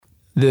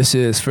This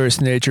is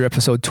First Nature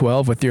episode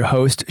 12 with your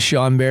host,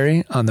 Sean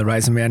Berry, on the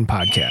Rising Man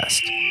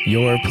podcast.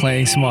 Your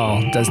playing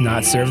small does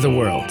not serve the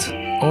world.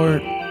 Or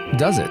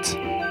does it?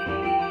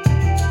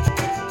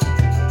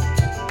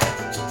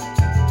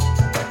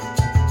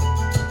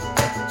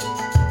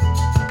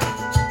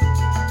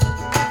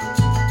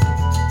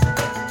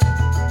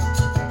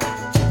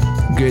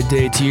 Good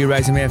day to you,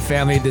 Rising Man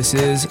family. This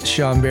is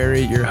Sean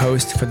Berry, your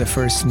host for the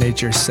First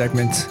Nature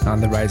segment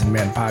on the Rising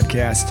Man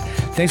podcast.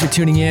 Thanks for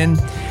tuning in.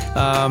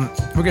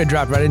 We're going to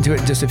drop right into it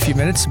in just a few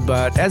minutes,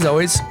 but as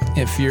always,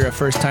 if you're a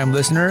first-time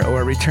listener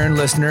or a return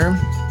listener,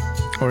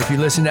 or if you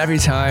listen every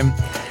time,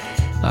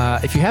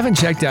 if you haven't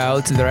checked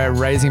out the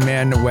Rising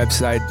Man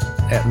website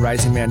at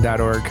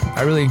risingman.org,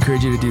 I really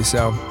encourage you to do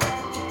so.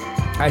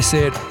 I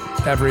say it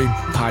every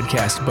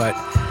podcast, but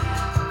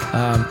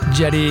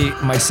Jetty,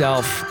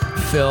 myself,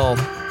 Phil,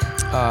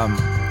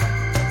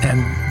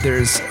 and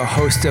there's a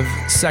host of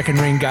second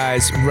ring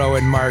guys,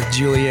 Rowan, Mark,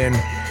 Julian,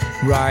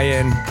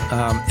 Ryan,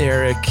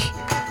 Eric,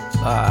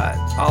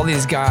 all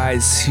these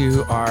guys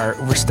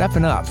we're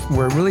stepping up.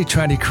 We're really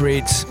trying to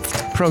create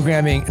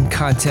programming and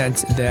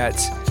content that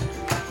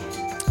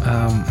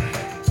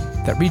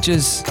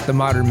reaches the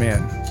modern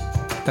man.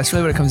 That's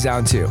really what it comes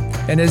down to.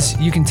 And as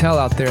you can tell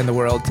out there in the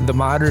world, the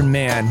modern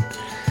man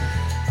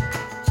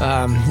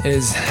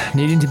is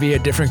needing to be a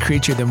different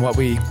creature than what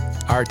we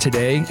are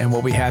today and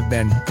what we have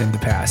been in the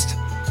past.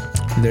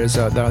 There's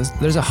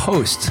a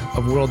host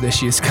of world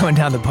issues coming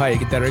down the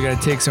pike that are going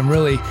to take some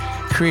really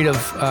creative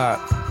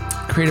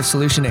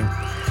solutioning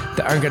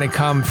that aren't going to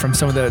come from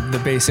some of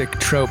the basic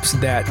tropes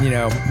that,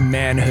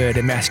 manhood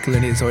and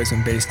masculinity has always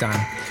been based on.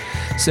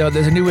 So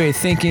there's a new way of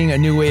thinking, a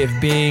new way of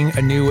being,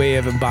 a new way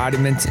of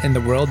embodiment in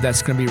the world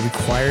that's going to be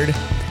required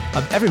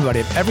of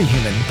everybody, of every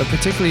human, but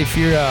particularly if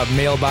you're a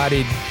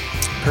male-bodied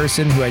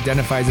person who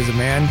identifies as a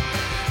man.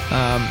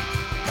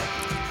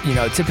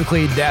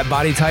 Typically that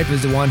body type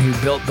is the one who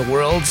built the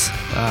worlds.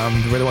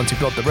 We're the ones who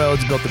built the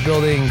roads, built the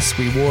buildings.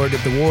 We warred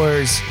at the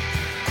wars.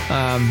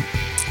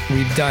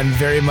 We've done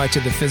very much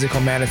of the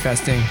physical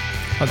manifesting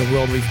of the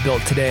world we've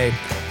built today,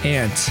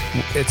 and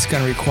it's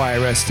going to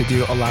require us to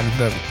do a lot of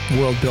the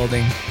world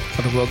building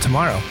of the world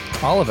tomorrow.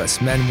 All of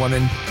us, men,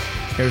 women,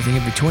 everything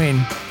in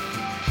between.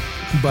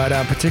 But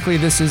particularly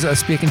this is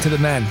speaking to the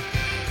men,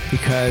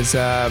 because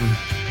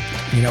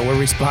we're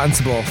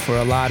responsible for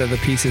a lot of the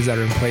pieces that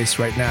are in place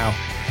right now.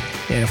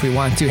 And if we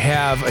want to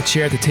have a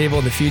chair at the table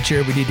in the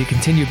future, we need to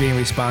continue being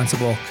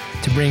responsible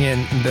to bring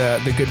in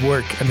the good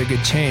work and the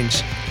good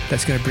change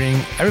that's going to bring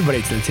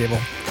everybody to the table.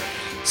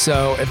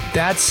 So if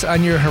that's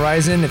on your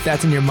horizon, if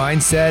that's in your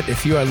mindset,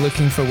 if you are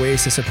looking for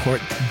ways to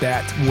support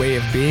that way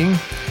of being,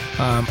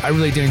 I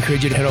really do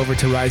encourage you to head over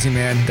to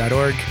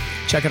risingman.org.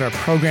 Check out our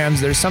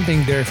programs. There's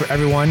something there for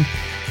everyone,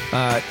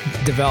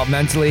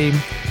 developmentally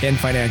and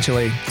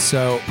financially.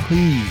 So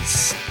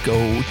please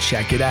go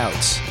check it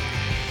out.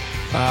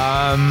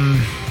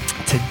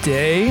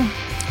 Today,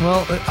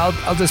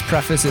 I'll just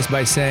preface this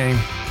by saying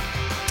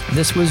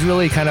this was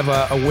really kind of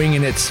a wing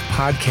in its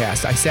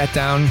podcast. I sat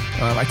down,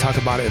 I talk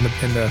about it in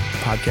the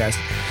podcast,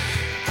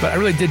 but I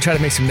really did try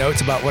to make some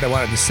notes about what I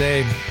wanted to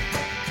say.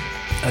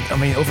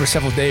 Over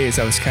several days,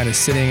 I was kind of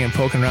sitting and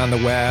poking around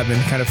the web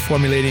and kind of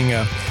formulating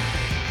a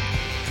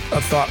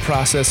thought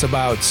process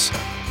about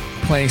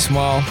playing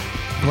small,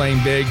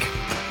 playing big,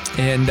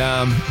 and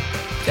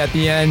at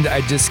the end,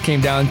 I just came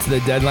down to the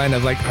deadline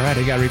of all right,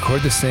 I got to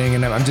record this thing,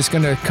 and I'm just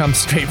going to come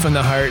straight from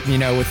the heart,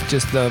 with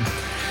just the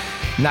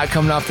not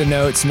coming off the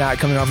notes, not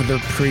coming off of the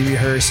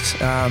pre-rehearsed,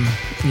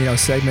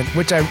 segment,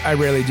 which I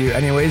rarely do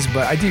anyways,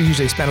 but I do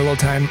usually spend a little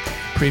time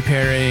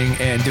preparing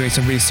and doing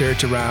some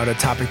research around a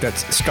topic that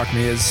struck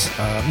me as,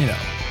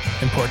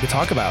 important to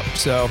talk about.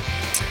 So,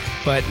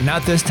 but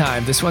not this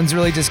time. This one's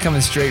really just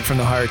coming straight from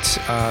the heart,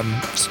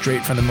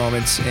 straight from the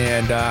moments,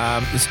 and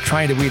just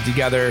trying to weave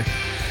together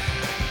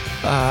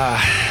I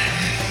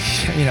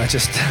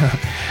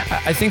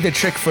think the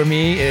trick for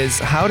me is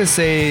how to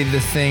say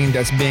the thing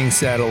that's being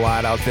said a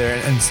lot out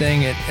there and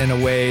saying it in a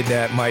way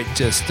that might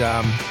just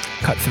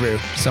cut through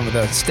some of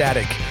the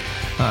static.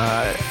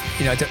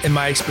 In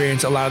my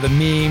experience, a lot of the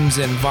memes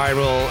and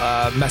viral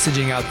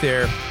messaging out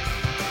there,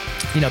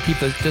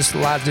 people,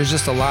 there's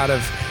just a lot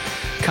of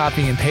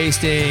copying and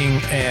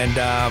pasting, and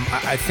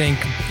I think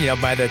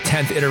by the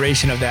 10th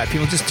iteration of that,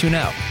 people just tune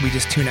out. We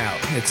just tune out.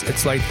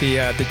 It's like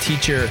the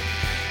teacher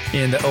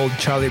in the old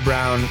Charlie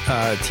Brown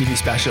TV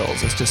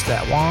specials. It's just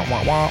that wah,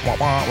 wah, wah, wah,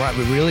 wah, wah.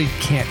 We really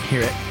can't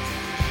hear it.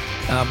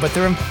 But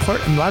they're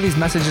important. A lot of these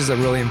messages are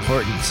really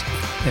important.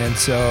 And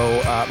so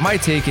my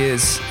take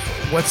is,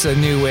 what's a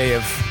new way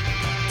of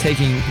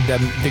taking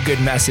the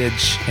good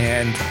message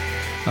and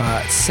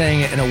saying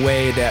it in a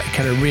way that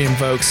kind of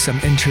reinvokes some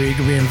intrigue,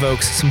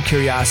 reinvokes some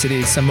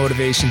curiosity, some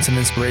motivation, some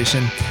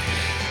inspiration.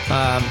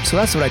 So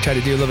that's what I try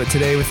to do a little bit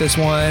today with this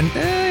one.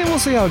 We'll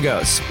see how it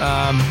goes.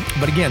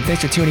 But again,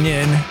 thanks for tuning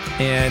in,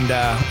 and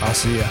I'll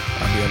see you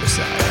on the other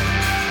side.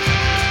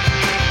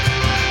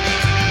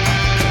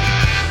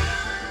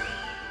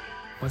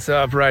 What's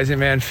up, Rising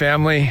Man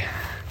family?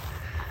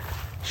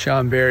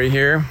 Sean Berry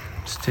here.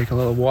 Just take a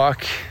little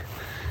walk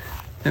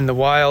in the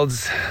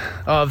wilds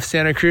of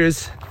Santa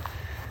Cruz.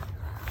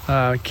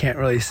 Can't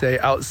really say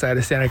outside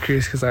of Santa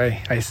Cruz because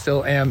I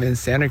still am in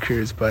Santa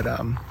Cruz, but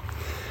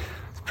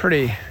it's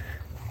pretty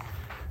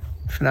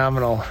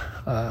phenomenal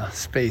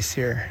space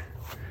here.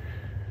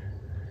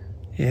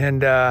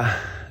 And I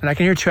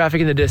can hear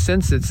traffic in the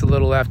distance. It's a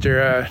little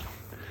after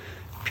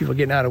people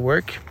getting out of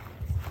work.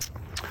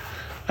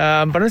 But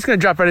I'm just going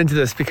to drop right into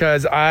this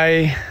because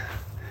I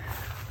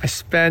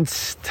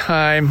spent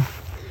time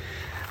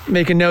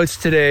making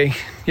notes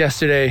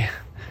yesterday,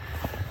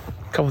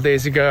 a couple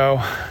days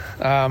ago,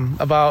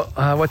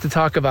 about what to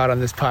talk about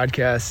on this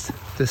podcast,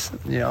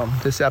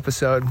 this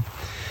episode.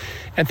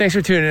 And thanks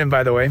for tuning in,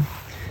 by the way.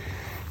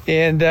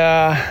 And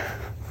I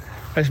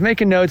was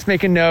making notes,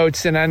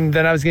 and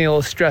then I was getting a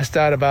little stressed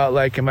out about,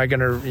 like, how am I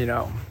going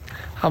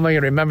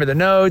to remember the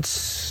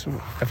notes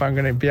if I'm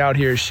going to be out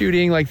here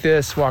shooting like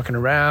this, walking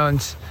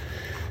around?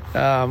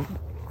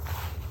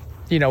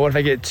 What if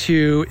I get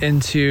too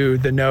into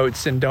the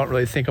notes and don't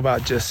really think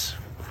about just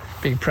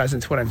being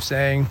present to what I'm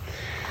saying?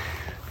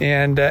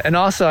 And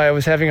also I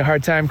was having a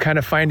hard time kind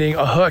of finding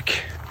a hook,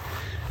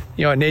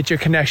 a nature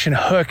connection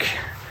hook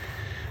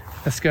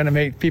that's going to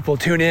make people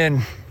tune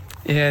in.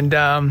 And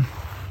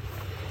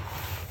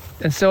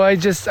so I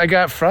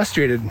got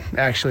frustrated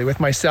actually with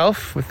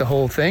myself, with the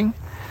whole thing.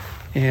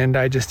 And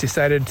I just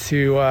decided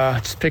to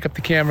just pick up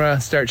the camera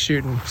and start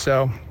shooting.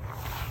 So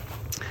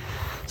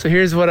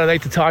here's what I'd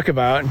like to talk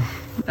about.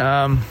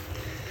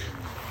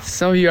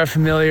 Some of you are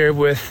familiar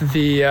with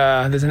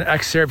there's an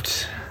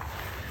excerpt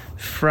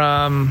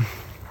from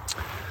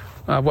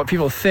what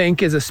people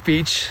think is a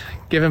speech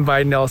given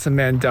by Nelson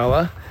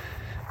Mandela.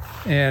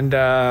 And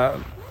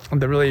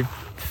the really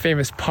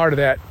famous part of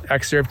that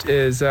excerpt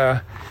is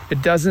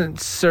it doesn't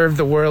serve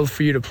the world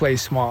for you to play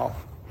small.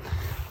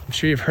 I'm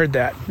sure you've heard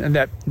that. And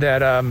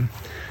that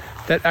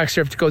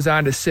excerpt goes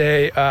on to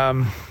say,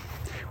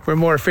 we're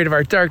more afraid of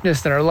our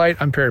darkness than our light.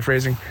 I'm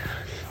paraphrasing.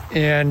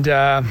 And,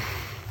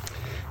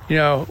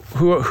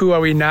 who are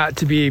we not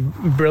to be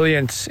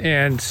brilliant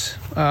and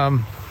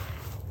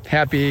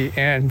happy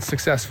and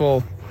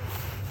successful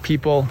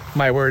people?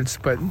 My words,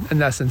 but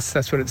in essence,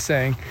 that's what it's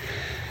saying.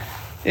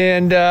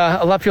 And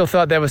a lot of people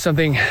thought that was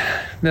something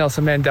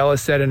Nelson Mandela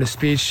said in a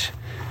speech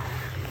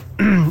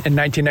in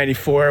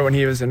 1994 when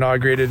he was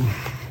inaugurated.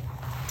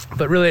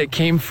 But really it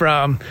came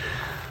from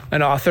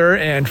an author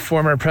and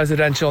former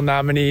presidential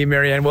nominee,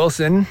 Marianne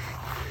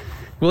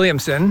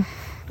Williamson,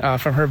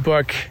 from her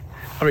book,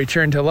 A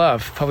Return to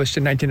Love, published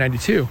in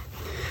 1992.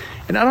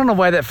 And I don't know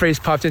why that phrase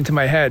popped into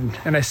my head,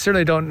 and I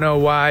certainly don't know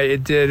why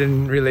it did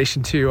in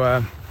relation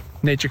to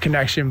nature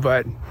connection,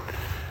 but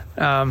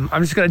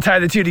I'm just going to tie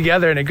the two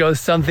together, and it goes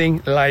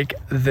something like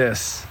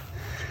this.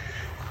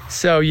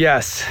 So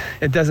yes,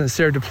 it doesn't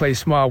serve to play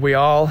small. We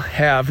all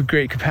have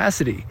great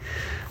capacity.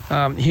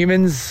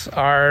 Humans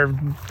are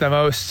the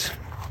most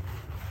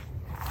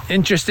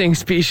interesting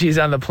species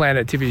on the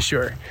planet, to be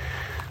sure.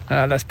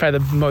 That's probably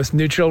the most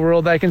neutral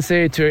word I can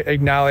say, to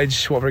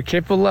acknowledge what we're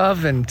capable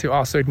of and to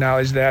also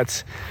acknowledge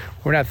that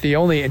we're not the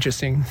only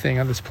interesting thing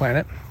on this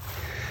planet.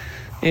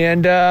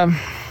 And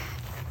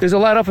there's a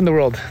lot up in the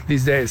world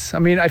these days. I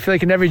mean, I feel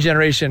like in every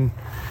generation,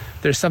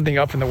 there's something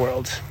up in the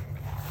world.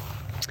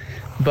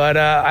 But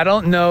I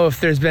don't know if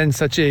there's been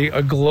such a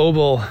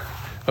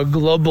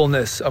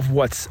globalness of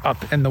what's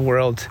up in the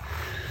world.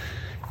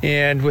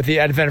 And with the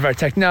advent of our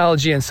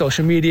technology and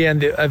social media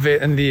and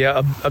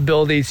the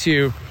ability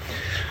to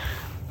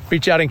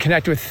reach out and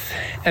connect with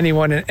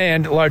anyone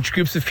and large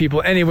groups of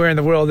people anywhere in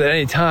the world at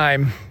any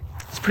time,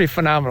 it's pretty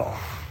phenomenal.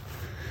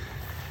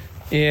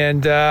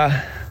 And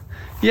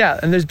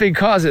and there's big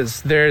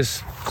causes.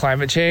 There's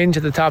climate change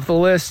at the top of the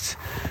list.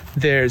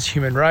 There's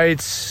human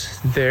rights.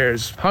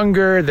 There's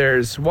hunger.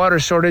 There's water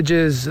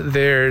shortages.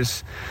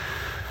 There's,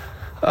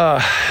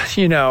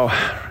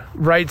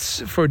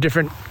 rights for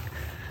different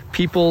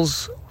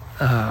peoples.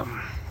 The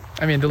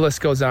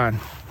list goes on.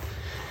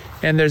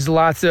 And there's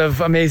lots of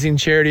amazing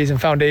charities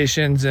and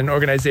foundations and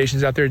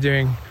organizations out there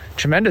doing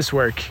tremendous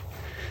work,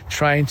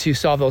 trying to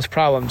solve those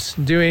problems,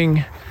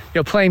 playing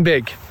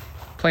big.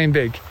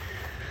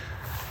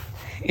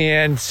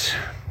 And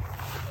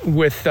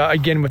with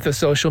the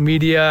social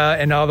media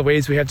and all the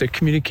ways we have to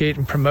communicate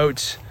and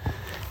promote,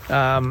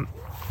 a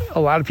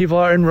lot of people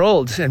are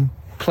enrolled and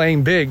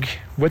playing big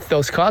with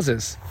those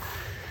causes.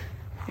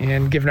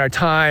 And giving our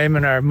time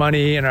and our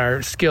money and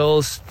our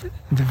skills,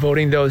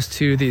 devoting those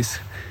to these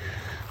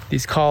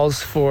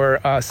calls for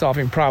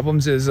solving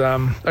problems is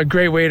a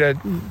great way to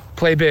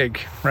play big,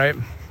 right?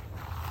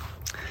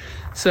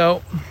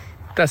 So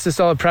that's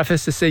just all a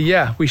preface to say,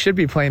 yeah, we should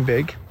be playing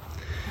big.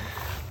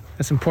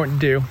 That's important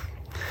to do.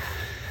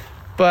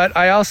 But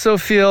I also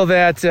feel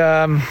that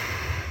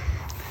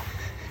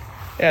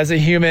as a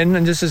human,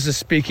 and this is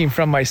speaking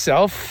from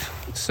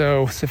myself,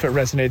 so if it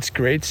resonates,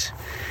 great.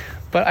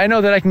 But I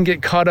know that I can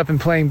get caught up in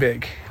playing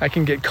big. I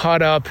can get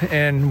caught up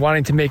in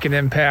wanting to make an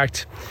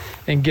impact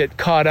and get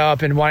caught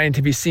up in wanting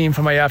to be seen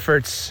for my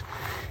efforts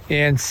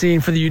and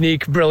seen for the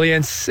unique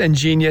brilliance and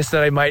genius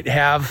that I might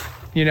have,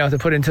 to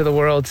put into the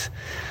world.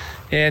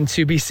 and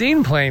to be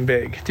seen playing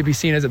big, to be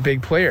seen as a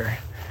big player.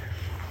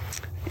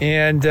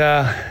 And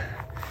as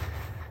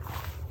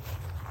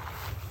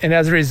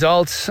a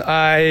result,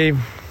 I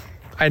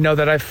know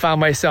that I've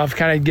found myself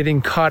kind of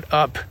getting caught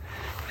up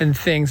in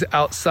things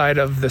outside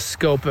of the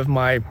scope of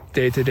my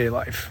day-to-day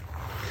life.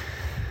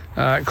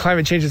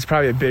 Climate change is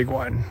probably a big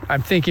one.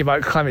 I'm thinking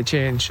about climate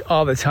change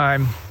all the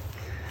time.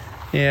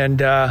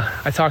 And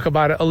I talk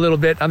about it a little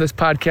bit on this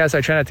podcast.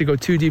 I try not to go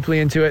too deeply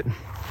into it.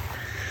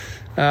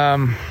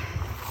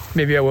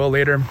 Maybe I will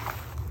later.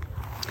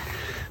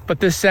 But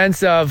this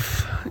sense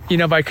of,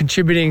 by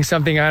contributing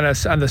something on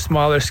the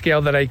smaller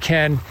scale that I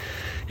can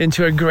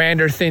into a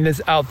grander thing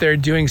that's out there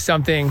doing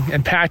something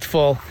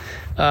impactful,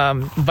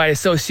 by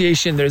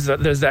association, there's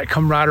that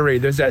camaraderie,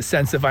 there's that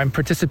sense of I'm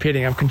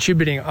participating, I'm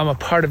contributing, I'm a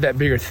part of that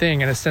bigger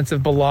thing, and a sense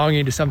of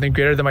belonging to something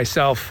greater than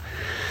myself.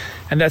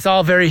 And that's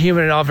all very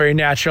human and all very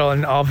natural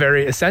and all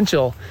very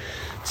essential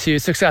to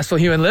successful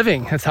human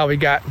living. That's how we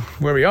got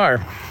where we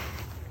are.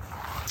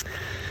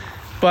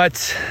 But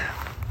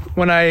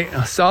when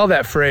I saw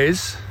that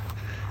phrase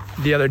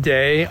the other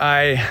day,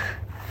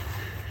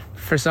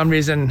 for some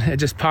reason, it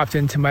just popped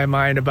into my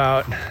mind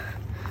about,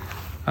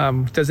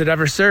 does it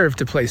ever serve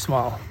to play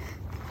small?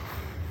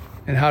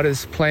 And how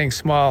does playing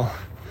small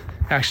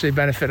actually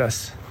benefit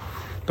us,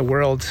 the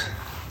world,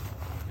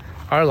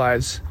 our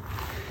lives?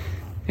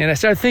 And I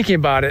started thinking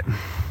about it.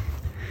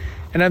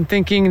 And I'm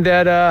thinking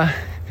that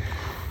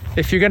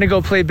if you're gonna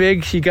go play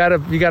big, you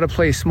gotta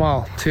play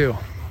small too.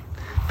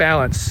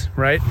 Balance,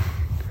 right?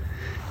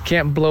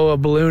 Can't blow a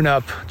balloon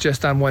up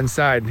just on one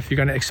side. If you're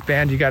going to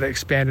expand, you got to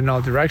expand in all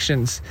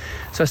directions.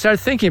 So I started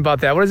thinking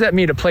about that. What does that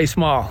mean to play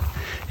small?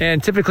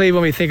 And typically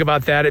when we think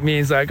about that, it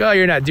means like, oh,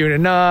 you're not doing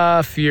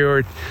enough.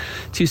 You're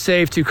too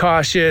safe, too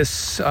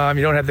cautious. You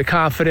don't have the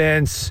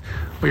confidence,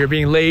 or you're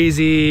being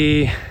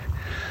lazy,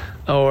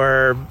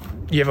 or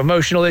you have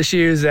emotional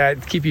issues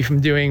that keep you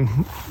from doing,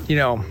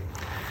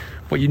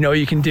 what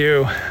you can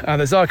do.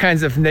 There's all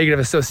kinds of negative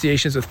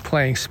associations with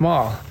playing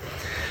small.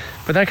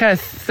 But then I kind of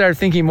started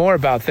thinking more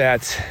about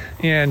that,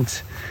 and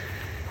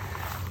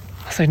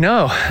I was like,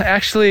 no,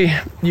 actually,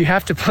 you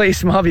have to play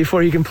small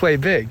before you can play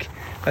big.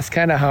 That's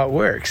kind of how it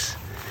works.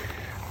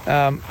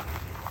 And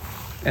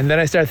then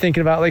I started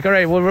thinking about all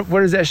right, well,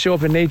 where does that show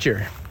up in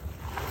nature?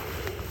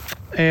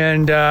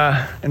 And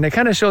it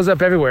kind of shows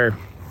up everywhere,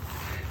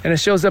 and it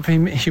shows up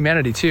in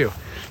humanity too.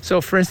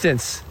 So, for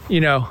instance,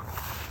 you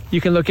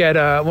can look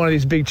at one of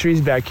these big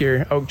trees back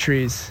here, oak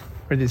trees,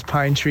 or these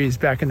pine trees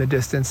back in the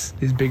distance,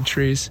 these big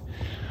trees.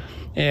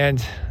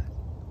 And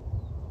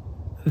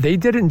they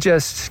didn't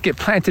just get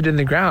planted in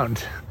the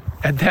ground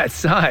at that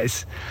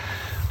size,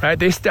 right?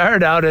 They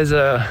started out as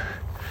a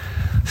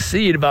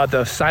seed about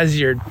the size of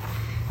your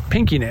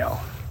pinky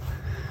nail,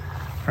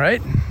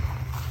 right?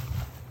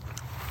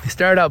 They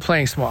started out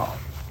playing small.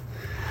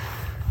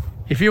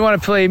 If you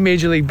want to play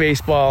Major League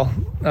Baseball,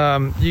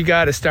 you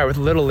got to start with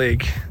Little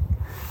League.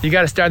 You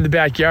got to start in the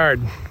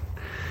backyard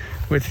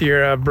with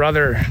your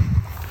brother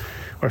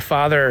or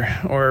father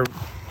or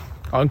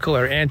uncle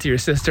or auntie or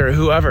sister or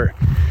whoever.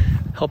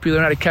 Help you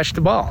learn how to catch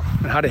the ball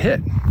and how to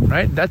hit,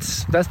 right?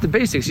 That's the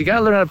basics. You got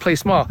to learn how to play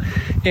small.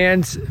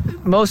 And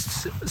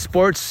most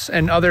sports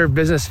and other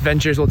business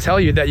ventures will tell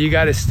you that you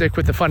got to stick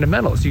with the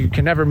fundamentals. You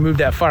can never move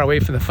that far away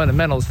from the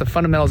fundamentals. The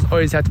fundamentals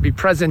always have to be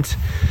present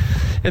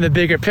in the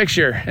bigger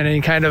picture, and any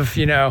kind of,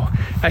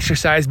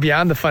 exercise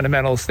beyond the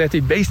fundamentals, they have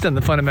to be based on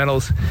the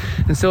fundamentals.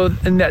 And so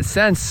in that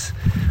sense,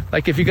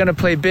 like if you're going to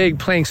play big,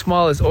 playing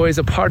small is always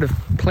a part of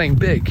playing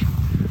big.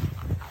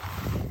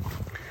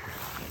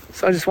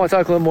 So I just want to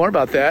talk a little more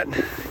about that,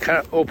 kind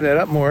of open that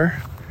up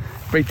more,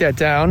 break that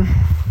down.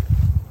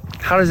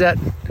 How does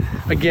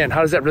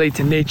that relate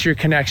to nature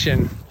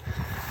connection?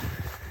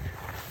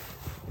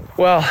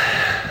 Well,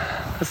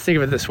 let's think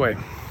of it this way.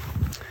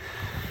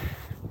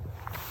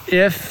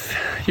 If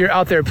you're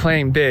out there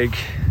playing big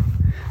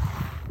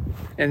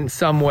in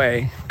some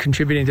way,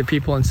 contributing to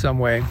people in some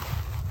way,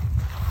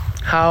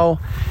 how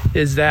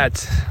is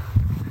that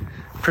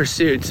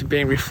pursuit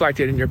being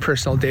reflected in your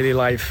personal daily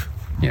life,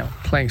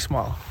 playing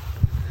small?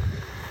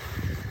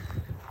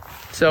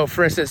 So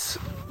for instance,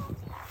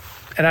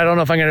 and I don't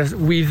know if I'm going to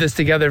weave this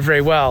together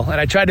very well,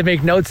 and I tried to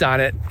make notes on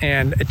it,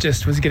 and it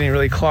just was getting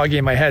really cloggy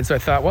in my head. So I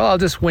thought, well, I'll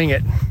just wing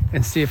it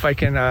and see if I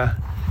can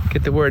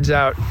get the words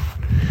out.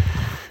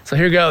 So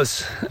here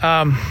goes.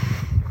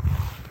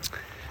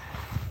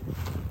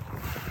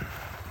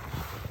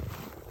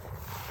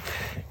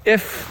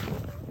 If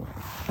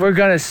we're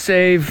going to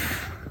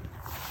save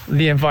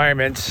the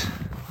environment,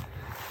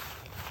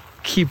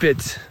 keep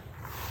it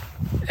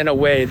in a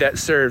way that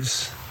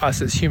serves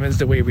us as humans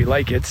the way we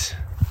like it,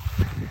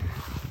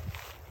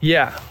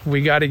 yeah,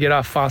 we got to get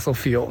off fossil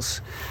fuels.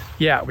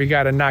 Yeah, we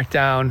got to knock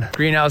down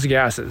greenhouse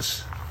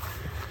gases.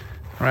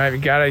 Right? We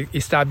got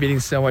to stop eating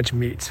so much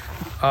meat.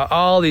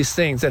 All these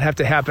things that have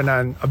to happen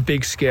on a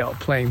big scale,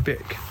 playing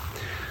big.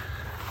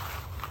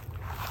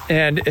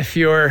 And if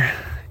you're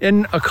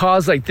in a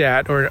cause like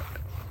that, or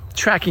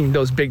tracking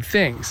those big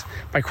things,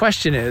 my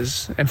question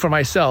is, and for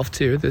myself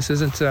too, this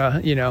isn't,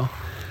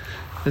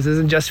 This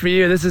isn't just for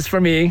you, this is for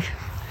me.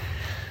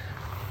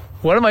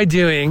 What am I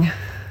doing?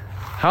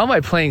 How am I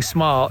playing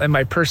small in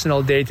my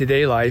personal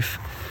day-to-day life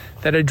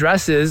that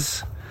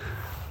addresses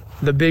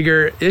the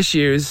bigger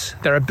issues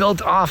that are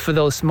built off of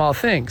those small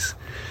things?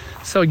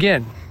 So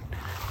again,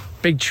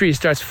 big tree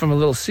starts from a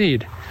little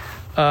seed.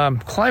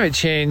 Climate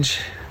change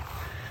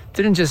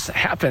didn't just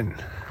happen,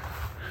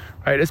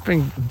 right? It's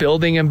been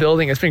building and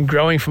building. It's been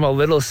growing from a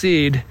little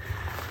seed,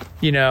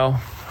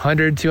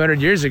 100,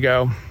 200 years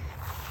ago,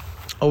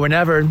 or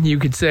whenever you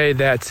could say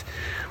that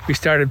we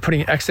started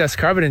putting excess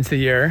carbon into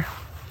the air.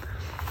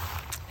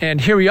 And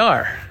here we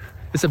are.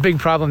 It's a big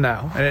problem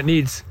now, and it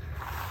needs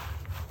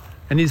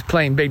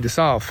playing big to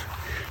solve.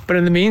 But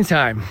in the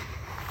meantime,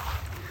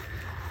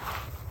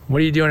 what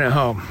are you doing at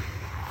home?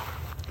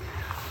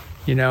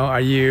 Are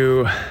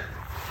you?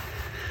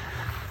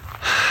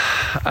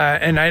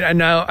 And I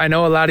know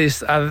a lot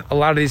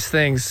of these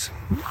things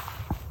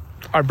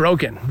are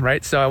broken,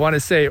 right? So I want to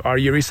say, are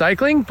you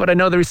recycling? But I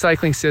know the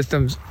recycling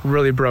system's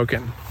really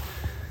broken.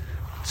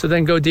 So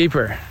then go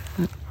deeper.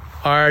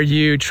 Are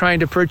you trying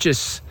to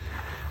purchase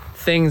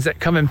things that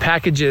come in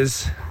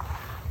packages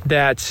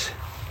that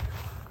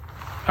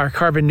are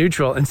carbon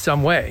neutral in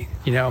some way?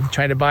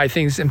 Trying to buy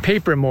things in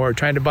paper more,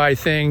 trying to buy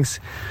things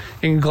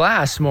in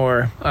glass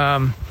more,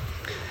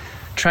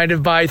 trying to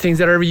buy things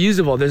that are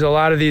reusable. There's a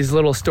lot of these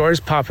little stores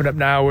popping up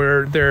now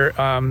where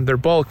they're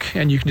bulk,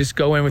 and you can just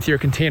go in with your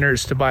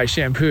containers to buy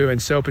shampoo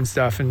and soap and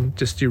stuff and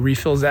just do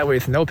refills that way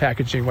with no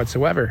packaging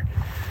whatsoever.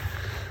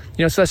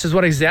 So that's just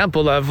one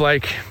example of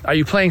are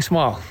you playing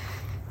small?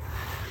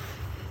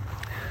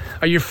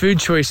 Are your food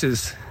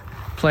choices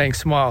playing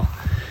small?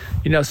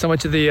 So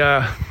much of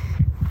the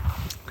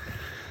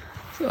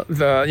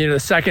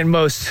second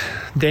most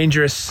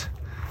dangerous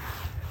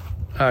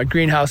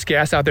greenhouse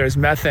gas out there is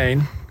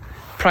methane,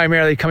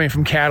 primarily coming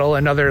from cattle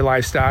and other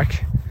livestock.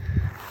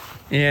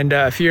 And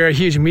if you're a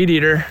huge meat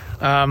eater,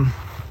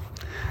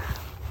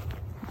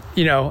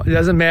 it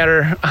doesn't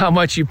matter how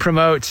much you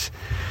promote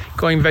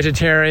going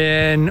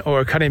vegetarian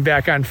or cutting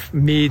back on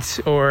meat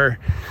or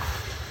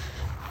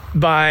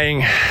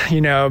buying,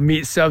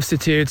 meat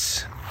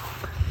substitutes.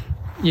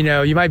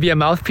 You might be a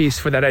mouthpiece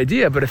for that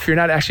idea, but if you're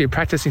not actually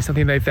practicing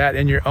something like that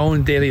in your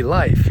own daily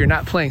life, you're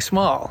not playing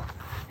small.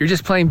 You're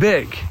just playing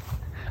big.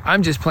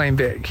 I'm just playing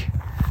big.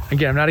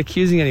 Again, I'm not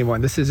accusing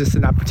anyone. This is just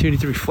an opportunity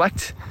to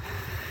reflect,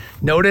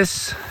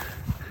 notice,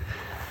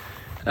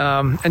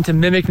 and to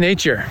mimic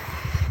nature.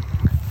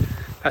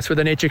 That's where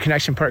the nature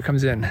connection part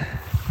comes in.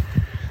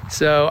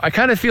 So I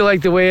kind of feel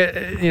like the way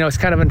it's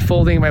kind of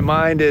unfolding in my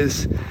mind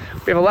is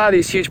we have a lot of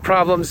these huge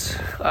problems.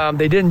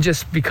 They didn't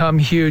just become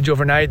huge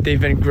overnight. They've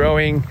been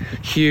growing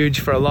huge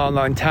for a long,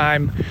 long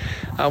time.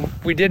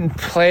 We didn't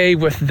play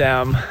with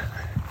them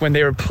when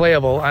they were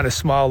playable on a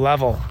small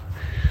level,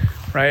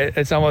 right?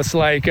 It's almost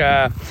like,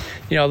 a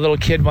little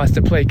kid wants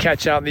to play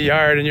catch out in the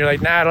yard and you're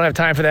like, nah, I don't have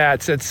time for that.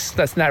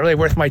 That's not really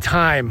worth my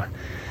time,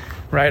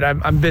 right?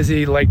 I'm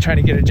busy trying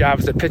to get a job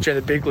as a pitcher in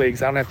the big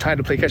leagues. I don't have time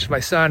to play catch with my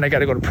son. I got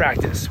to go to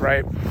practice,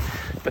 right?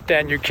 But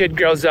then your kid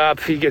grows up,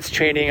 he gets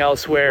training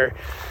elsewhere.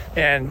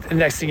 And the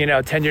next thing you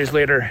know, 10 years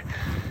later,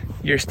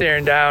 you're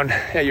staring down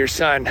at your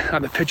son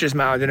on the pitcher's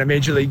mound in a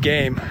major league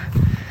game,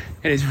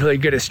 and he's really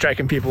good at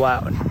striking people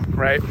out,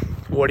 right?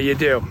 What do you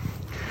do?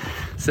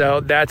 So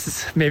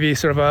that's maybe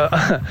sort of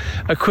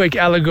a quick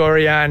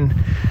allegory on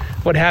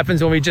what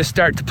happens when we just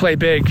start to play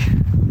big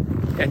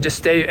and just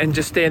stay in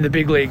the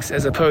big leagues,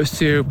 as opposed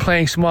to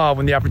playing small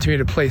when the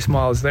opportunity to play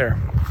small is there.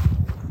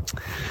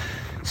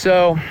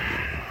 So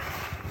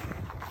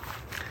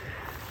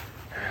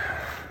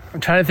I'm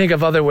trying to think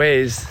of other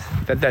ways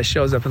that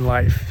shows up in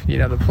life,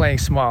 the playing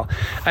small.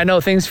 I know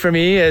things for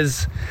me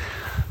is,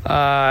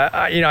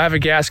 I have a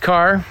gas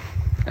car.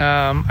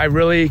 I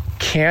really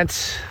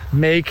can't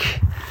make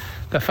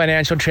the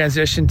financial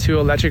transition to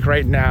electric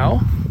right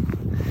now.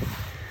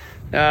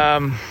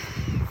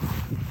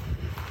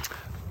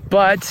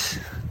 But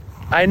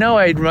I know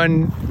I'd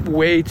run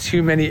way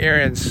too many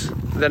errands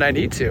than I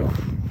need to.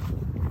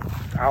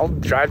 I'll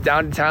drive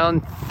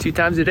downtown 2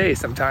 times a day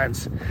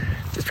sometimes,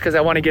 just because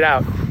I want to get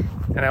out.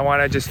 And I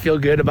want to just feel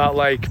good about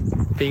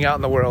being out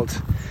in the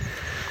world.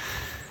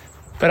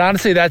 But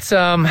honestly, that's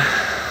not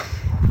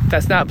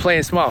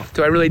playing small.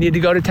 Do I really need to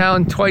go to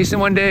town twice in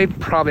one day?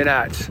 Probably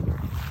not.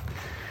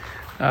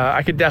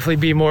 I could definitely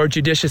be more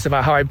judicious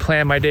about how I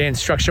plan my day and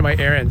structure my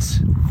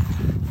errands.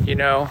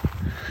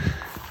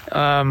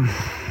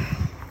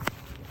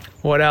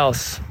 What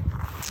else?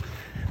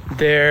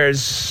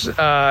 There's,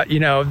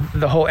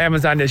 the whole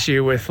Amazon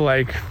issue with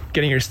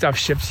getting your stuff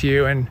shipped to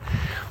you. And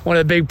one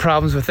of the big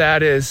problems with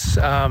that is,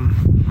 I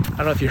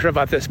don't know if you heard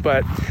about this,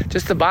 but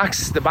just the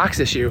box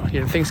issue,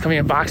 things coming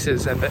in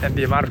boxes and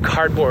the amount of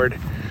cardboard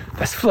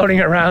that's floating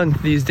around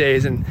these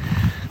days and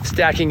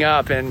stacking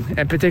up. And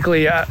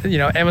particularly,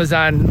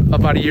 Amazon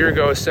about a year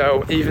ago or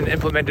so even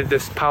implemented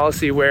this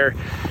policy where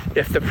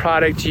if the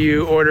product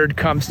you ordered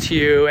comes to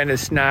you and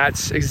it's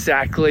not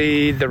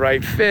exactly the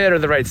right fit or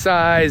the right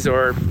size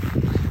or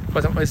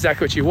wasn't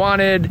exactly what you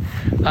wanted,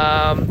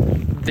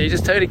 they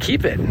just tell you to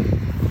keep it.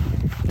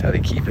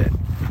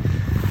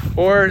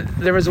 Or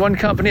there was one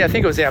company, I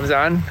think it was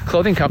Amazon,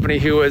 clothing company,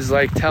 who was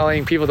like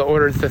telling people to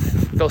order,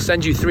 they'll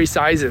send you 3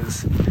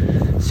 sizes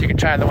so you can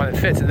try on the one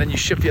that fits, and then you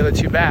ship the other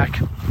 2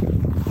 back.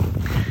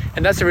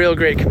 And that's a real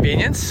great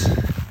convenience.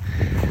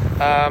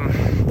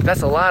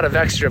 That's a lot of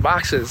extra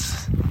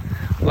boxes,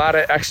 a lot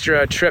of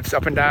extra trips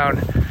up and down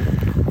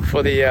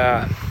for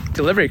the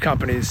delivery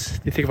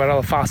companies. You think about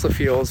all the fossil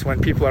fuels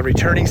when people are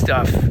returning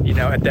stuff,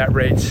 at that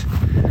rate,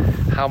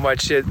 how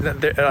much it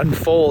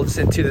unfolds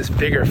into this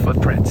bigger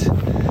footprint.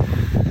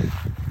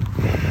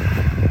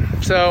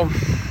 So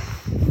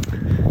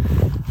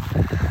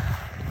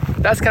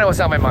that's kind of what's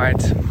on my mind.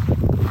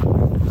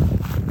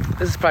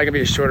 This is probably gonna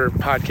be a shorter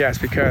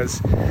podcast because,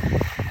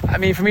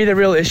 for me, the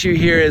real issue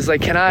here is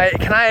like, can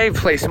I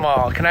play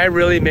small? Can I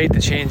really make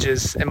the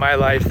changes in my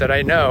life that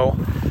I know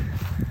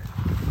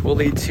will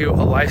lead to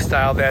a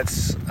lifestyle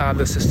that's on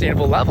the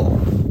sustainable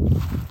level?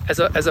 As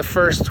a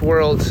first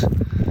world,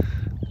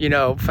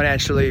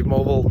 financially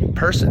mobile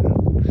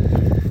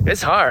person,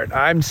 it's hard.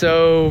 I'm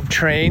so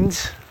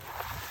trained,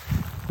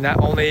 not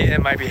only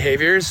in my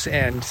behaviors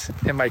and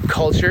in my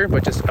culture,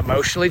 but just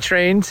emotionally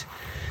trained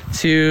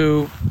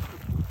to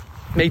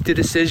make the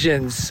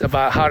decisions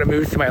about how to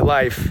move through my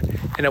life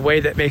in a way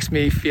that makes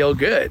me feel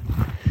good,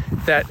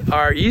 that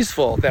are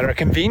easeful, that are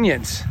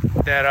convenient,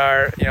 that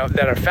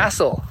are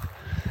facile.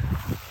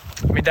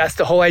 That's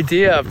the whole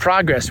idea of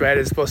progress, right?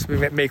 It's supposed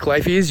to make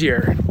life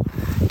easier,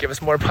 give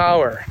us more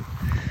power,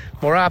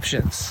 more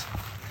options.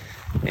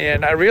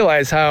 And I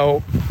realize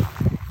how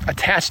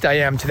attached I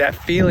am to that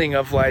feeling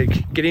of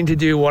like getting to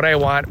do what I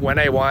want, when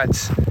I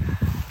want,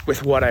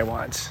 with what I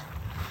want.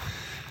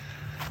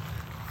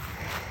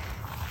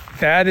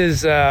 That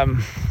is,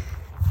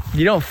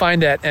 you don't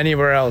find that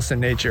anywhere else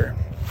in nature.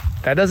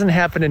 That doesn't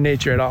happen in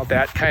nature at all.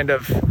 That kind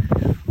of,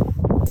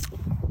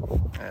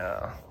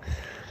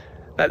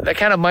 that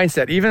kind of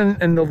mindset, even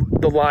in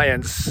the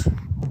lions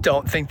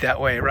don't think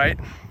that way, right?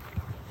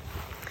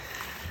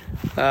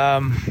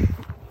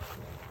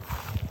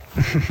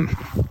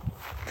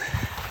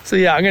 So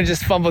yeah, I'm going to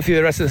just fumble through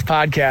the rest of this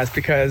podcast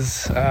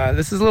because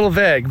this is a little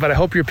vague, but I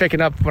hope you're picking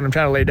up what I'm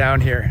trying to lay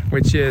down here,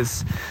 which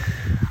is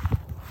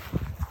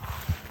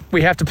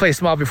we have to play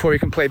small before we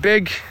can play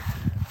big.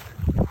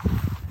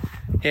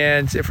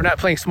 And if we're not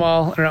playing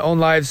small in our own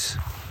lives,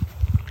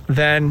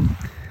 then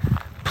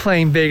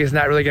playing big is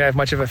not really going to have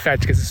much of an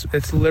effect because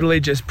it's literally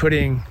just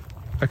putting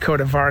a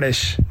coat of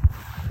varnish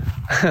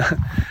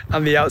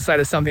on the outside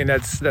of something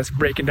that's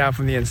breaking down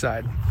from the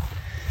inside.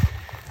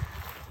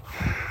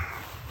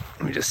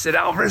 Let me just sit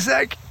down for a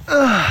sec.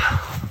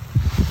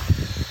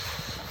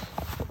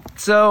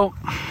 So,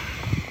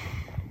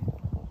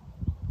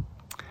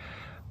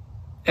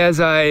 as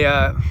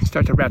I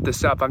start to wrap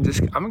this up, I'm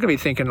going to be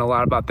thinking a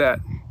lot about that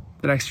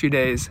the next few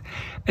days.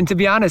 And to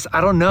be honest,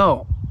 I don't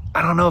know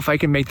if I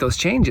can make those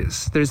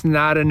changes. There's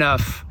not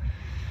enough,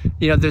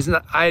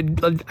 I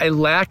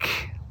lack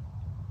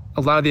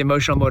a lot of the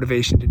emotional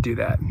motivation to do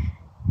that.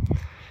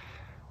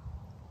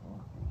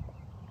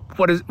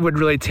 What would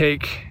really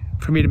take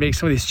for me to make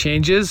some of these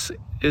changes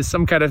is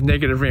some kind of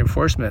negative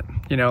reinforcement,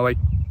 like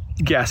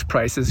gas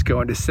prices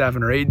going to $7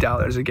 or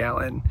 $8 a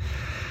gallon,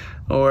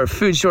 or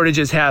food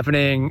shortages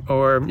happening,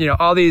 or,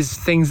 all these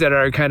things that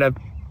are kind of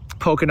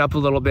poking up a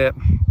little bit,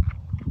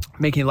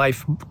 making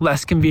life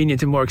less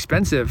convenient and more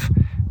expensive.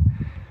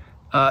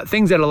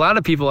 Things that a lot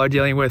of people are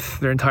dealing with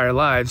their entire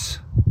lives,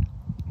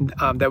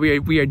 that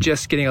we are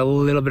just getting a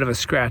little bit of a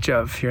scratch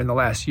of here in the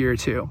last year or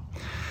two.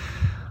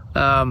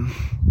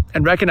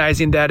 And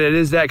recognizing that it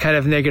is that kind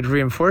of negative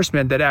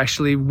reinforcement that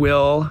actually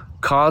will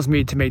cause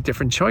me to make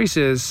different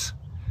choices.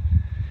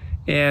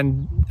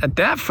 And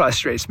that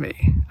frustrates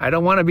me. I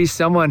don't want to be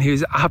someone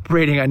who's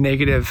operating on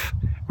negative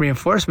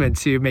reinforcement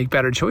to make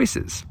better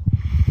choices.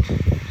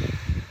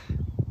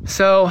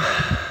 So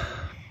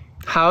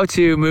how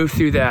to move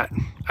through that?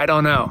 I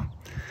don't know.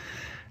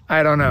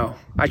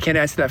 I can't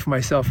answer that for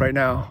myself right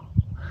now.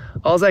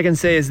 All I can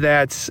say is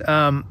that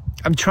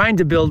I'm trying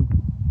to build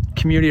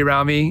community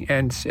around me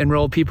and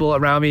enroll people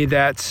around me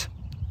that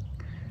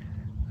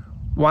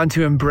want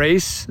to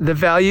embrace the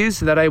values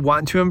that I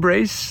want to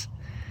embrace.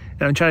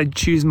 And I'm trying to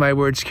choose my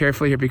words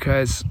carefully here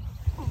because,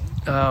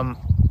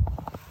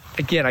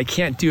 again, I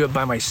can't do it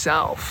by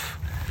myself.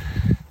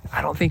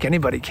 I don't think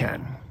anybody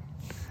can.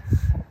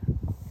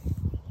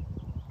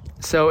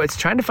 So it's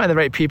trying to find the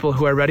right people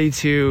who are ready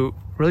to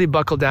really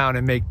buckle down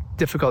and make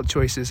difficult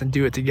choices and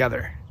do it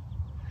together.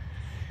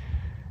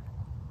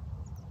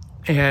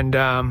 And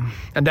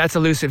that's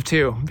elusive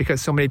too,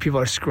 because so many people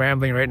are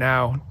scrambling right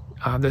now.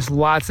 There's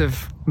lots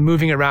of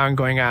moving around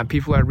going on.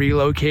 People are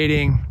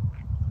relocating.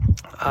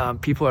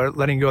 People are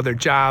letting go of their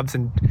jobs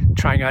and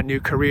trying out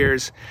new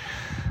careers.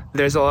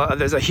 There's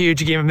a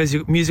huge game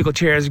of musical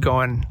chairs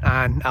going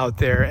on out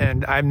there,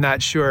 and I'm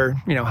not sure,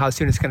 how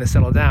soon it's going to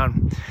settle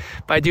down.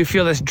 But I do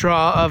feel this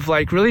draw of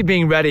like really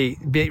being ready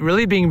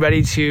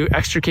to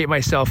extricate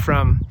myself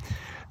from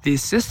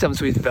these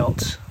systems we've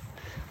built.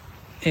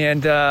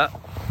 And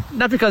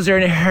not because they're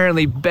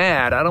inherently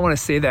bad. I don't want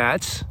to say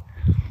that.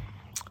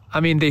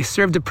 They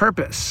served a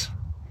purpose.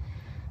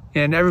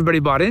 and everybody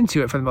bought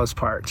into it for the most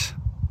part.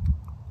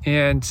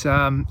 And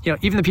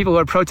even the people who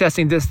are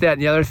protesting this, that,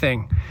 and the other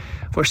thing,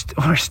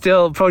 we're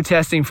still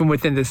protesting from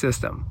within the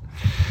system.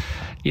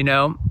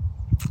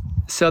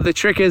 So the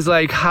trick is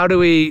like, how do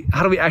we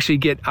actually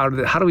get out of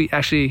it? How do we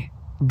actually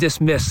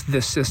dismiss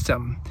this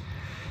system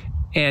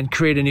and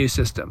create a new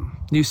system,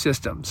 new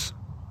systems?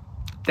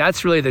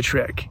 That's really the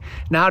trick.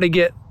 Now to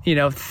get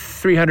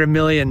 300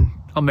 million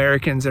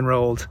Americans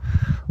enrolled,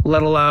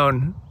 let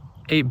alone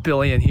 8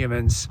 billion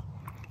humans.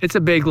 It's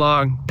a big,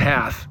 long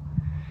path,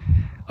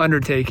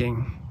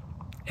 undertaking.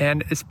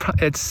 And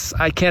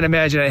I can't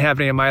imagine it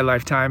happening in my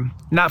lifetime.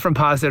 Not from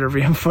positive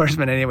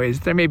reinforcement anyways.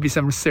 There may be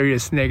some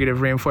serious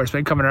negative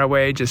reinforcement coming our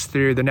way just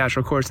through the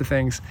natural course of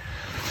things.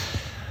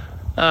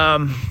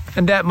 And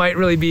that might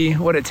really be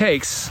what it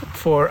takes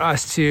for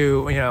us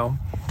to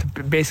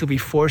basically be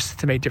forced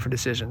to make different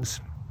decisions.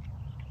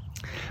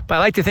 But I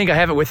like to think I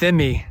have it within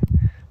me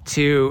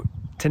to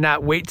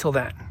not wait till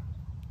then.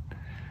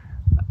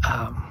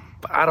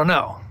 But I don't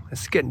know.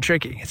 It's getting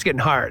tricky. It's getting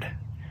hard.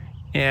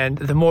 And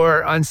the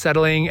more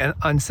unsettling and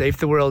unsafe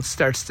the world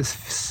starts to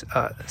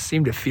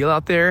seem to feel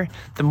out there,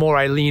 the more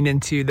I lean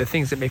into the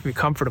things that make me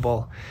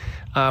comfortable,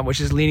 which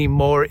is leaning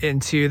more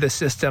into the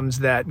systems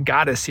that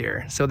got us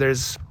here. So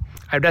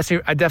I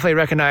definitely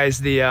recognize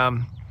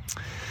the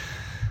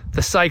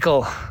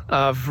cycle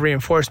of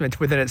reinforcement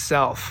within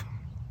itself.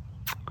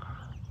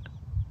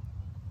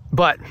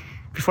 But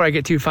before I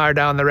get too far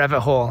down the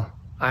rabbit hole,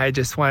 I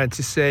just wanted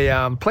to say,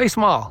 play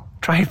small.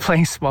 Try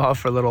playing small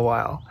for a little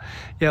while.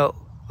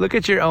 Look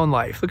at your own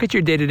life. Look at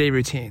your day-to-day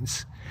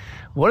routines.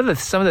 What are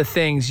some of the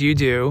things you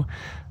do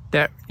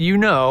that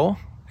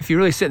if you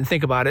really sit and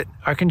think about it,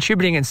 are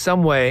contributing in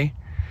some way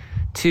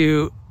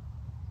to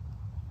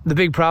the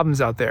big problems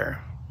out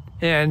there?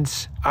 And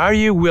are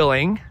you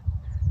willing,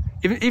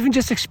 even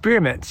just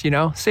experiment,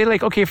 say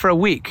like, okay, for a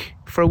week,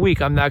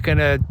 I'm not going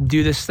to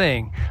do this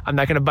thing. I'm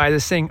not going to buy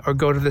this thing or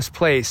go to this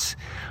place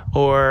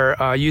or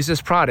use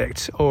this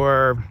product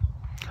or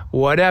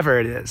whatever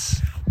it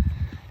is,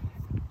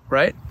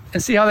 right?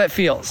 And see how that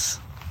feels.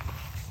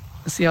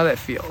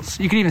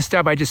 You can even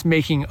start by just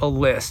making a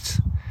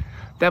list.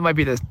 That might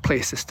be the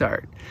place to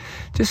start.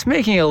 Just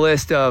making a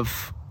list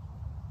of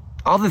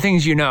all the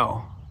things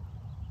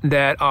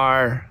that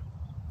are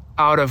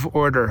out of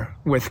order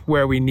with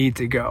where we need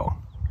to go.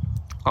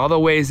 All the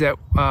ways that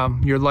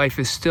your life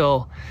is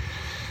still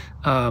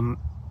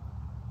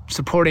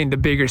supporting the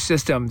bigger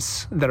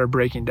systems that are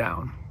breaking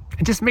down.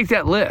 And just make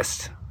that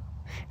list.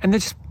 And then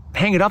just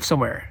hang it up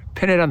somewhere.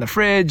 Pin it on the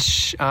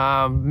fridge,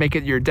 make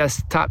it your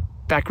desktop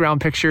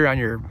background picture on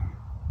your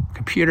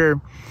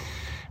computer,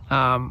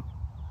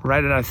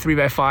 write it on a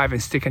 3x5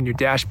 and stick on your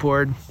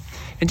dashboard,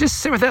 and just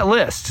sit with that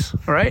list,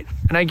 all right?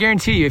 And I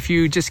guarantee you, if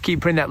you just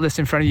keep putting that list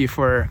in front of you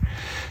for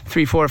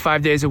 3, 4,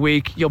 5 days a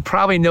week, you'll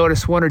probably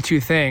notice one or two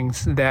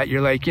things that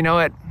you're like, you know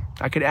what,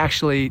 I could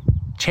actually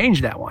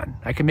change that one.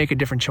 I could make a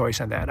different choice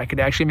on that. I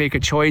could actually make a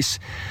choice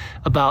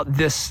about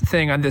this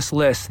thing on this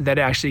list that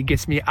actually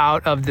gets me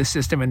out of the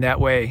system in that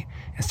way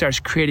and starts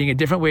creating a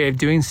different way of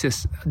doing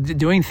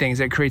things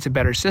that creates a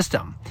better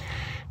system,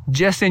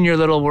 just in your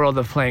little world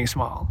of playing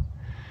small.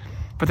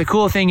 But the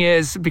cool thing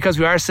is, because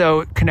we are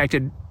so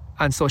connected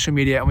on social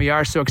media and we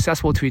are so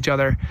accessible to each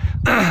other,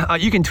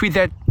 you can tweet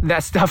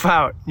that stuff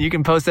out. You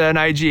can post it on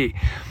IG,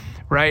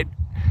 right?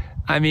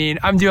 I mean,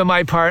 I'm doing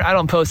my part. I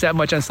don't post that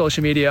much on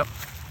social media.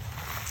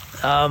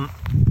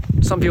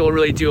 Some people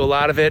really do a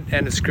lot of it,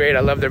 and it's great.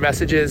 I love their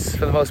messages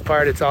for the most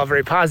part. It's all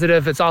very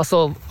positive. It's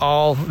also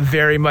all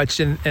very much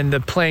in the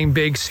playing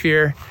big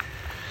sphere.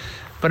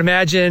 But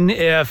imagine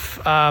if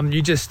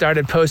you just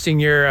started posting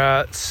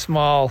your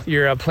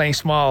playing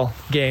small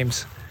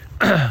games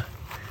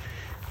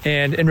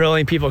and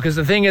enrolling people. Because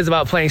the thing is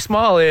about playing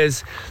small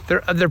is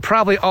they're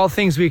probably all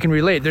things we can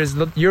relate.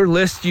 Your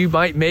list you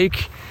might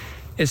make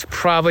is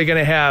probably going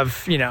to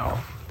have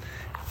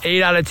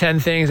 8 out of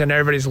 10 things on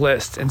everybody's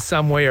list in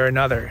some way or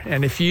another.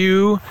 And if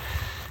you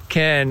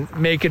can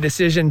make a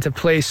decision to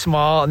play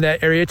small in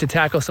that area to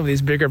tackle some of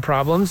these bigger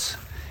problems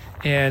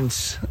and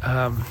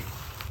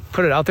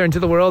put it out there into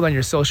the world on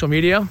your social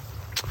media,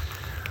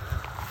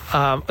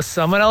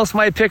 someone else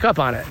might pick up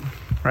on it,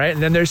 right?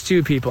 And then there's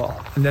 2 people,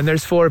 and then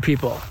there's 4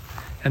 people,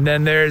 and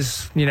then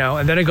there's,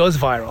 and then it goes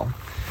viral,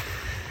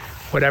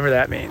 whatever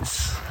that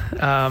means.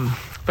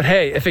 But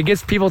hey, if it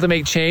gets people to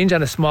make change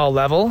on a small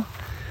level,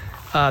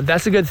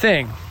 that's a good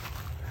thing.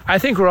 I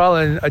think we're all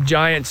in a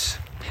giant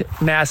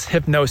mass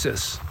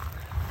hypnosis,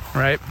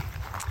 right?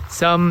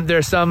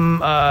 There's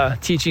some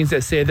teachings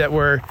that say that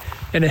we're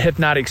in a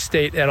hypnotic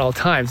state at all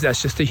times.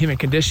 That's just the human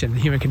condition. The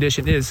human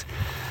condition is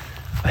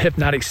a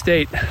hypnotic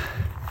state.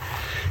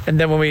 And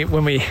then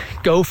when we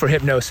go for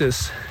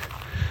hypnosis,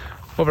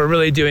 what we're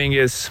really doing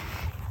is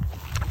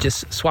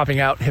just swapping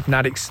out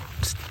hypnotic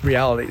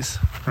realities,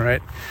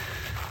 right?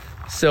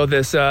 So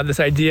this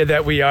idea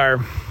that we are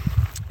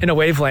in a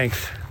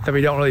wavelength that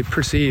we don't really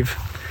perceive.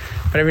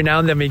 But every now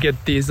and then we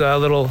get these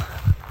little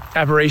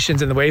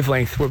aberrations in the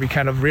wavelength where we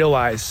kind of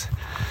realize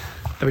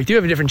that we do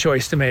have a different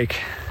choice to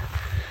make.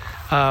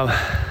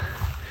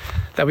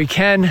 that we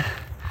can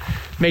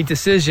make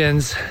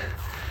decisions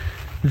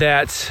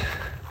that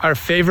are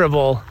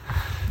favorable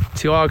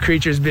to all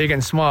creatures big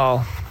and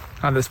small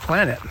on this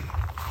planet.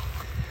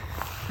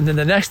 And then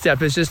the next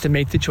step is just to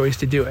make the choice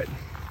to do it.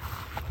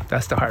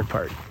 That's the hard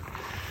part.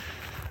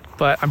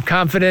 But I'm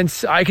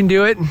confident I can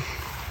do it. I'm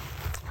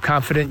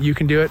confident you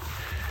can do it.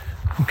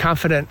 I'm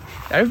confident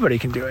everybody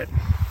can do it.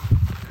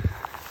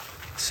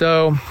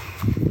 So,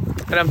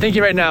 and I'm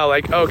thinking right now,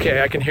 like,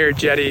 okay, I can hear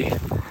Jetty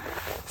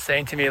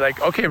saying to me,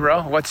 like, okay,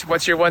 bro,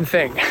 what's your one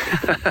thing?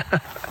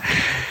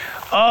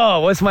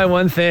 Oh, what's my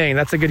one thing?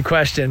 That's a good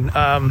question.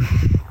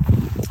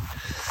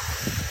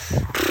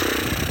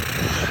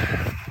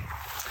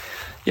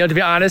 To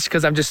be honest,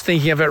 because I'm just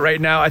thinking of it right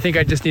now, I think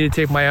I just need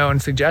to take my own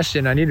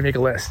suggestion. I need to make a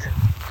list.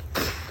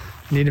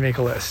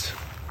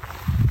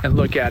 And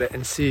look at it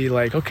and see,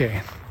 like,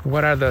 okay,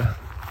 what are the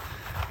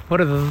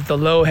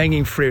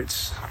low-hanging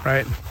fruits,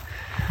 right?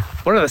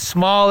 What are the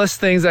smallest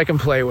things I can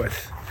play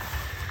with?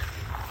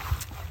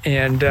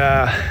 And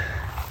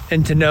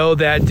to know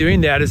that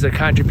doing that is a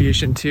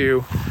contribution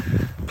to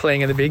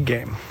playing in the big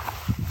game.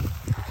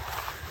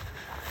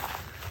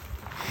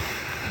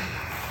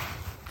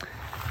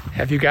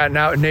 Have you gotten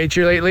out in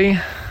nature lately?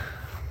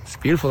 It's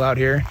beautiful out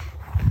here.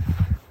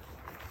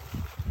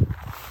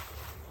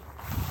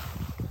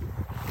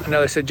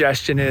 Another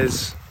suggestion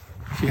is,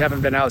 if you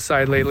haven't been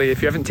outside lately,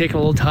 if you haven't taken a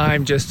little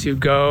time just to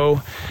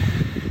go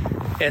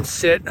and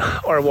sit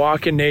or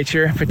walk in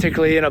nature,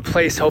 particularly in a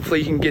place hopefully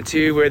you can get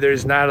to where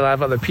there's not a lot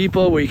of other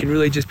people, where you can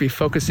really just be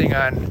focusing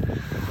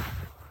on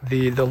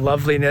the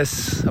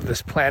loveliness of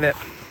this planet,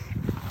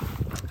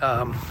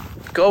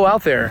 go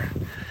out there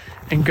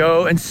and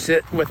go and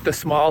sit with the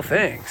small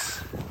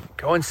things.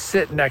 Go and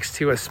sit next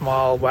to a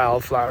small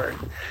wildflower.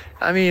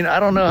 I mean, I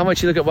don't know how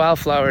much you look at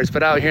wildflowers,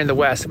 but out here in the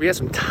West, we have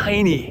some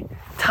tiny,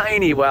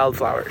 tiny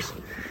wildflowers.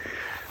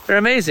 They're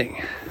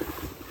amazing.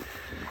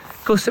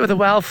 Go sit with a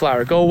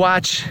wildflower. Go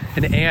watch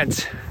an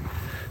ant.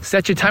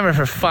 Set your timer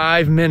for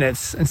 5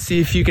 minutes and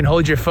see if you can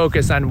hold your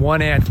focus on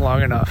one ant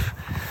long enough.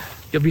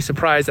 You'll be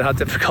surprised at how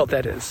difficult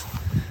that is.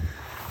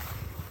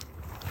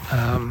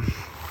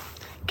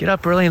 Get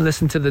up early and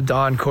listen to the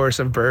dawn chorus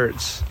of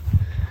birds.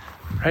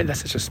 Right? That's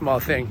such a small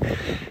thing.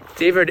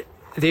 David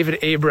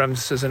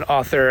Abrams is an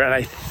author, and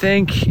I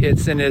think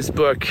it's in his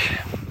book,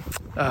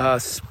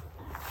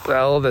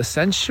 Spell the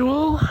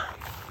Sensual?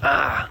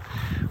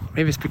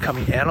 Maybe it's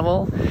Becoming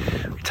Animal.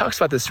 He talks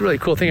about this really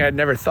cool thing I'd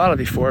never thought of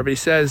before, but he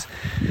says,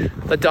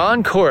 the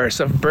dawn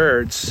chorus of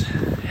birds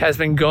has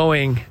been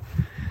going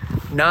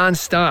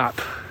nonstop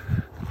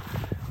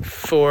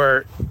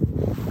for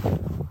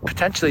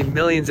potentially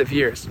millions of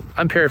years.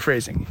 I'm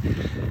paraphrasing.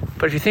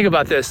 But if you think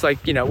about this,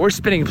 like, we're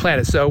spinning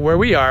planets. So where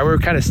we are, we're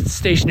kind of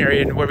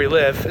stationary in where we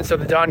live. And so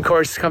the dawn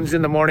chorus comes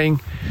in the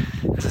morning.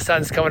 As the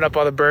sun's coming up,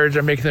 all the birds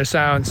are making their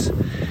sounds.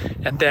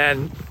 And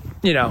then,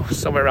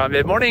 somewhere around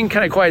mid-morning,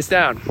 kind of quiets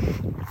down.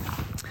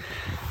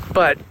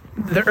 But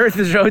the Earth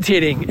is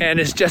rotating and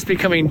it's just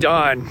becoming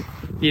dawn,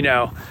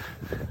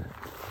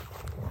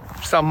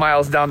 some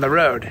miles down the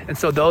road. And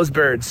so those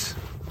birds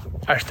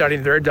are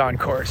starting their dawn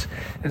course.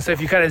 And so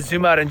if you kind of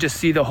zoom out and just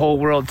see the whole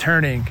world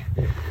turning,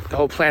 the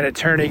whole planet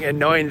turning, and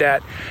knowing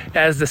that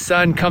as the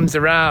sun comes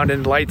around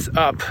and lights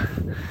up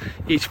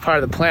each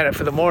part of the planet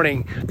for the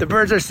morning, the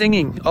birds are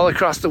singing all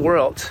across the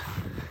world.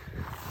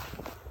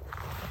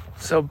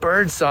 So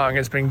bird song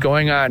has been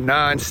going on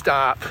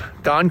nonstop.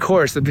 Dawn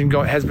course has been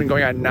going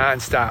on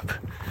nonstop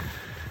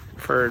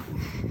for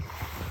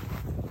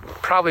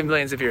probably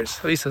millions of years,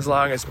 at least as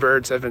long as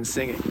birds have been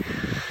singing.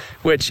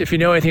 Which, if you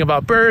know anything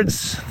about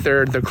birds,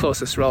 they're the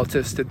closest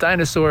relatives to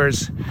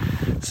dinosaurs.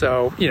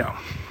 So,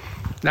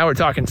 now we're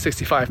talking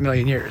 65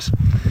 million years.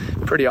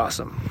 Pretty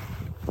awesome.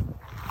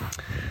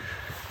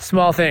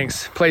 Small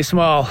things, play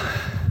small.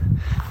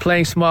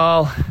 Playing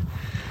small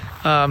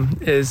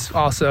is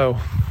also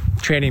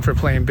training for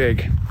playing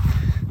big.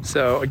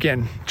 So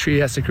again, tree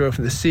has to grow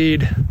from the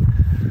seed.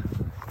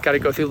 Got to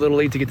go through little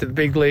league to get to the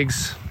big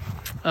leagues.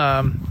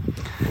 One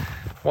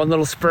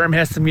little sperm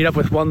has to meet up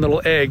with one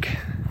little egg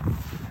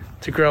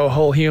to grow a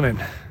whole human.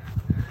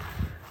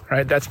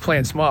 Right? That's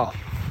playing small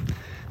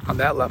on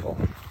that level.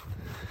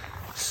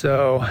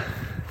 So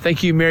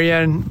thank you,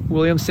 Marianne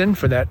Williamson,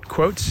 for that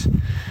quote.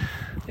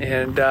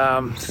 And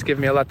it's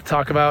given me a lot to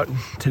talk about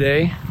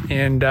today.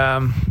 And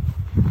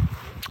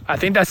I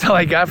think that's all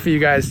I got for you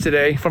guys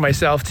today, for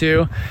myself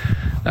too.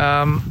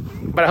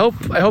 But I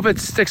hope it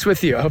sticks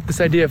with you. I hope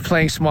this idea of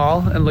playing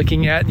small and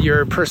looking at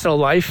your personal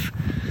life,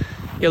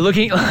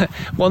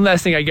 one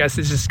last thing I guess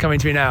is just coming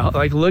to me now,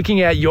 like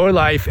looking at your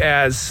life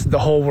as the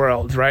whole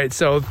world, right?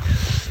 So,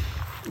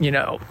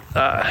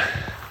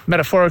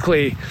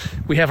 metaphorically,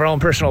 we have our own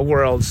personal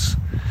worlds.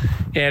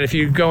 And if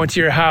you go into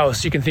your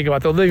house, you can think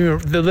about the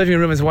living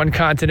room is one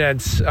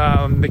continent,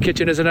 the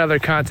kitchen is another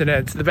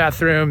continent, the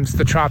bathrooms,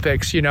 the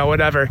tropics,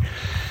 whatever.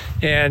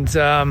 And,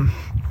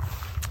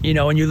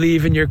 when you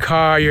leave in your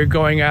car, you're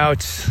going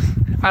out,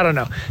 I don't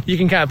know. You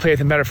can kind of play with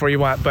the metaphor you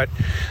want, but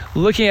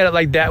looking at it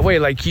like that way,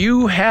 like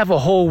you have a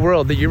whole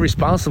world that you're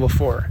responsible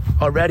for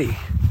already.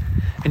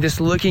 and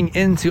just looking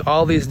into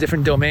all these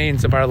different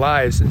domains of our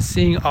lives and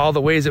seeing all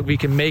the ways that we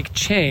can make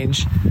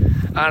change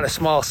on a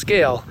small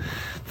scale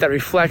that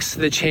reflects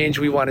the change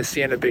we want to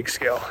see on a big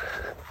scale.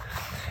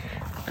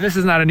 And this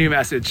is not a new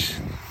message.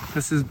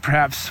 This is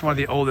perhaps one of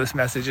the oldest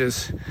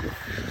messages.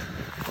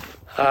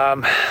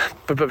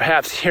 But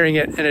perhaps hearing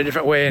it in a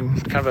different way, in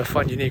kind of a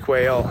fun, unique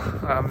way, will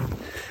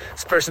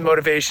spur some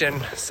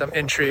motivation, some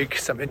intrigue,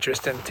 some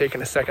interest in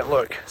taking a second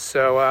look.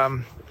 So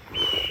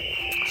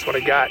that's what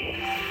I got.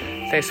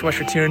 Thanks so much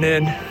for tuning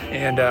in,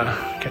 and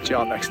catch you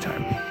all next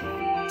time.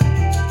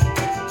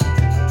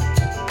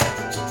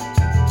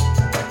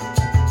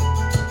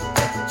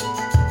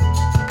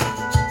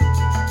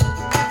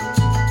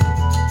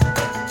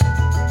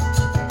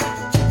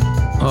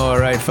 All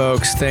right,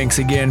 folks, thanks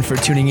again for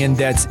tuning in.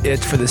 That's it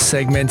for the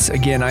segment.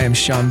 Again, I am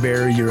Sean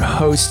Barry, your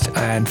host,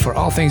 and for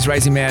all things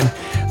Rising Man,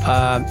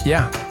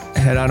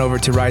 head on over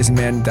to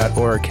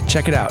risingman.org.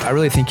 Check it out. I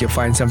really think you'll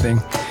find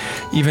something,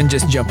 even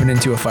just jumping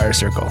into a fire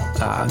circle,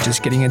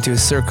 just getting into a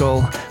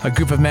circle, a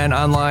group of men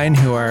online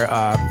who are,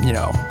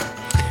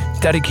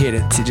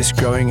 dedicated to just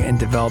growing and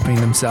developing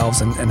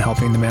themselves and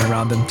helping the men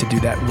around them to do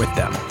that with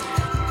them.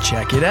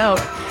 Check it out.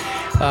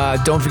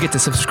 Don't forget to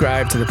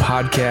subscribe to the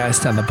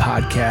podcast on the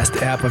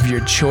podcast app of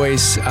your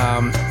choice.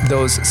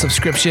 Those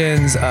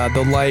subscriptions,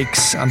 the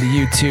likes on the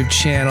YouTube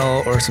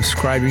channel or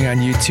subscribing on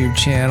YouTube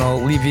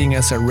channel, leaving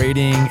us a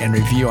rating and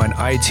review on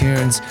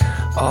iTunes,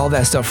 all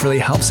that stuff really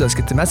helps us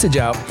get the message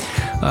out.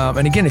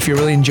 And again, if you're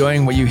really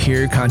enjoying what you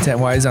hear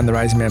content-wise on the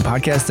Rising Man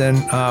podcast, then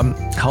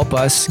help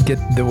us get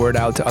the word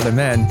out to other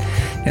men.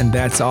 And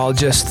that's all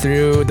just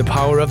through the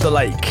power of the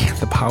like,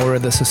 the power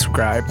of the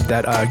subscribe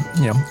that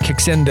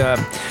kicks in the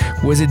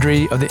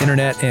wizardry of the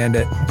internet, and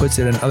it puts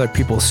it in other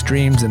people's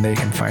streams and they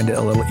can find it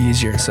a little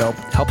easier. So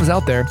help us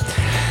out there.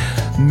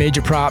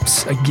 Major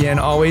props again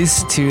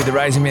always to the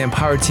Rising Man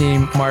Power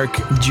Team, Mark,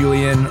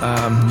 Julian.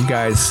 You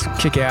guys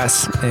kick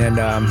ass, and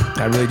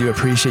I really do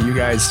appreciate you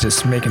guys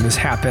just making this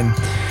happen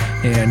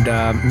and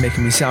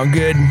making me sound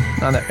good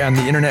on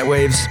the internet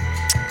waves.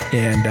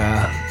 And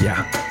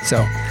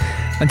so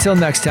until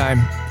next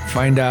time,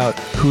 find out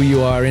who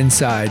you are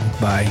inside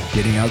by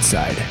getting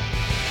outside.